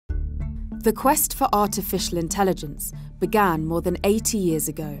The quest for artificial intelligence began more than 80 years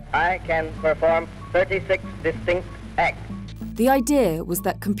ago. I can perform 36 distinct acts. The idea was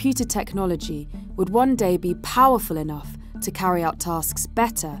that computer technology would one day be powerful enough to carry out tasks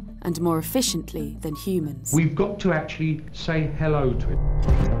better and more efficiently than humans. We've got to actually say hello to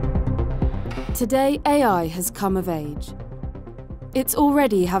it. Today, AI has come of age. It's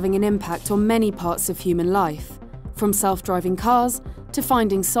already having an impact on many parts of human life, from self-driving cars to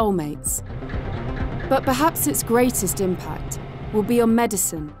finding soulmates. But perhaps its greatest impact will be on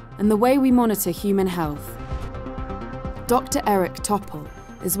medicine and the way we monitor human health. Dr Eric Topol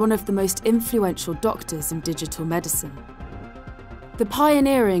is one of the most influential doctors in digital medicine. The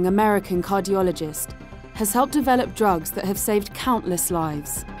pioneering American cardiologist has helped develop drugs that have saved countless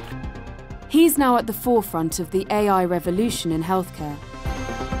lives. He's now at the forefront of the AI revolution in healthcare.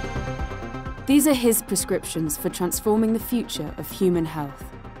 These are his prescriptions for transforming the future of human health.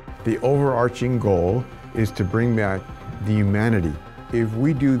 The overarching goal is to bring back the humanity. If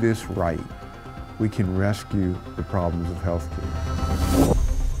we do this right, we can rescue the problems of healthcare.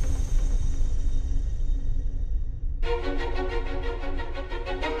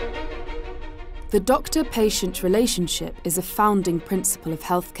 The doctor-patient relationship is a founding principle of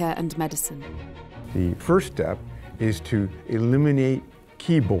healthcare and medicine. The first step is to eliminate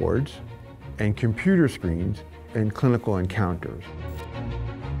keyboards and computer screens in clinical encounters.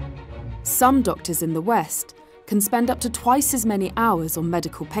 Some doctors in the West can spend up to twice as many hours on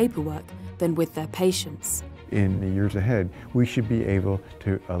medical paperwork than with their patients. In the years ahead, we should be able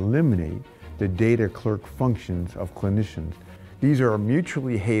to eliminate the data clerk functions of clinicians. These are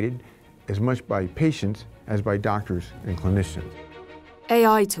mutually hated as much by patients as by doctors and clinicians.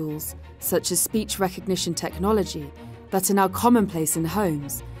 AI tools, such as speech recognition technology, that are now commonplace in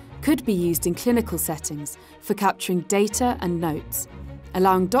homes, could be used in clinical settings for capturing data and notes,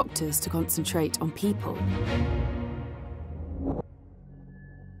 allowing doctors to concentrate on people.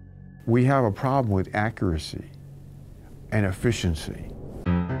 We have a problem with accuracy and efficiency.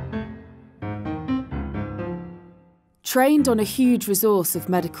 Trained on a huge resource of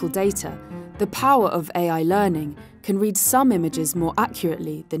medical data, the power of AI learning can read some images more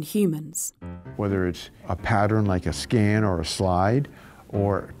accurately than humans. Whether it's a pattern like a scan or a slide,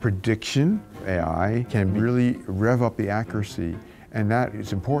 or prediction, AI can really rev up the accuracy, and that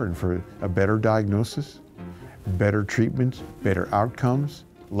is important for a better diagnosis, better treatments, better outcomes,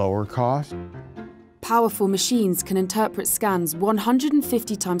 lower cost. Powerful machines can interpret scans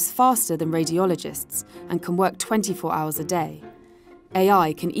 150 times faster than radiologists and can work 24 hours a day.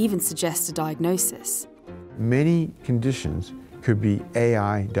 AI can even suggest a diagnosis. Many conditions could be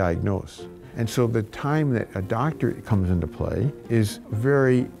AI diagnosed. And so the time that a doctor comes into play is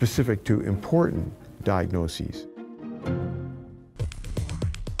very specific to important diagnoses.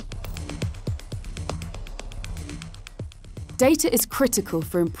 Data is critical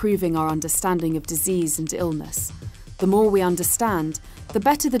for improving our understanding of disease and illness. The more we understand, the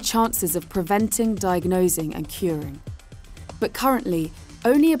better the chances of preventing, diagnosing and curing. But currently,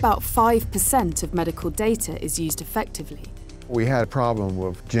 only about 5% of medical data is used effectively. We had a problem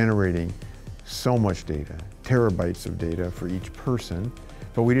with generating so much data, terabytes of data for each person,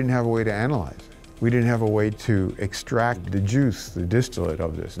 but we didn't have a way to analyze it. We didn't have a way to extract the juice, the distillate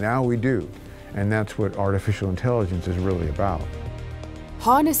of this. Now we do, and that's what artificial intelligence is really about.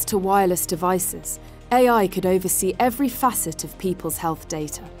 Harnessed to wireless devices, AI could oversee every facet of people's health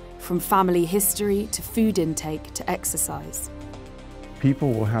data, from family history to food intake to exercise.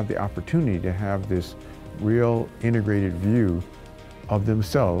 People will have the opportunity to have this real integrated view of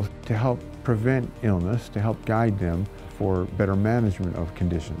themselves to help prevent illness, to help guide them for better management of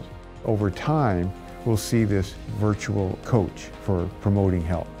conditions. Over time, we'll see this virtual coach for promoting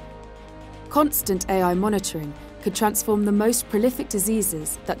health. Constant AI monitoring could transform the most prolific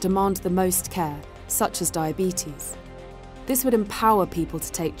diseases that demand the most care, such as diabetes. This would empower people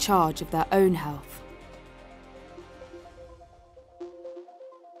to take charge of their own health.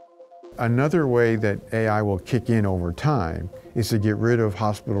 Another way that AI will kick in over time is to get rid of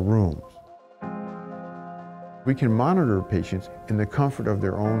hospital rooms. We can monitor patients in the comfort of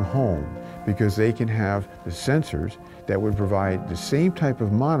their own home because they can have the sensors that would provide the same type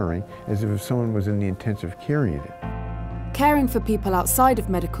of monitoring as if someone was in the intensive care unit. Caring for people outside of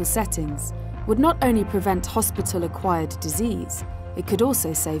medical settings would not only prevent hospital-acquired disease, it could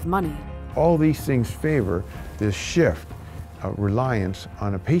also save money. All these things favor this shift of reliance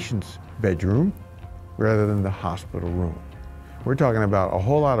on a patient's bedroom rather than the hospital room. We're talking about a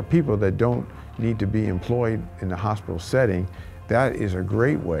whole lot of people that don't need to be employed in the hospital setting. That is a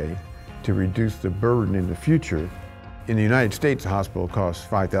great way to reduce the burden in the future In the United States, a hospital costs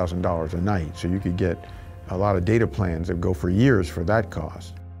 $5,000 a night, so you could get a lot of data plans that go for years for that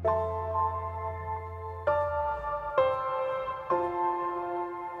cost.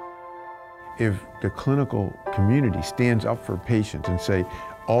 If the clinical community stands up for patients and say,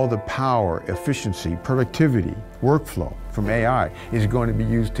 all the power, efficiency, productivity, workflow from AI is going to be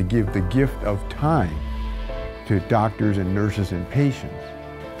used to give the gift of time to doctors and nurses and patients,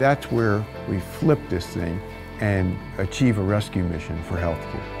 that's where we flip this thing and achieve a rescue mission for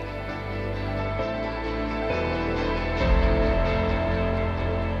healthcare.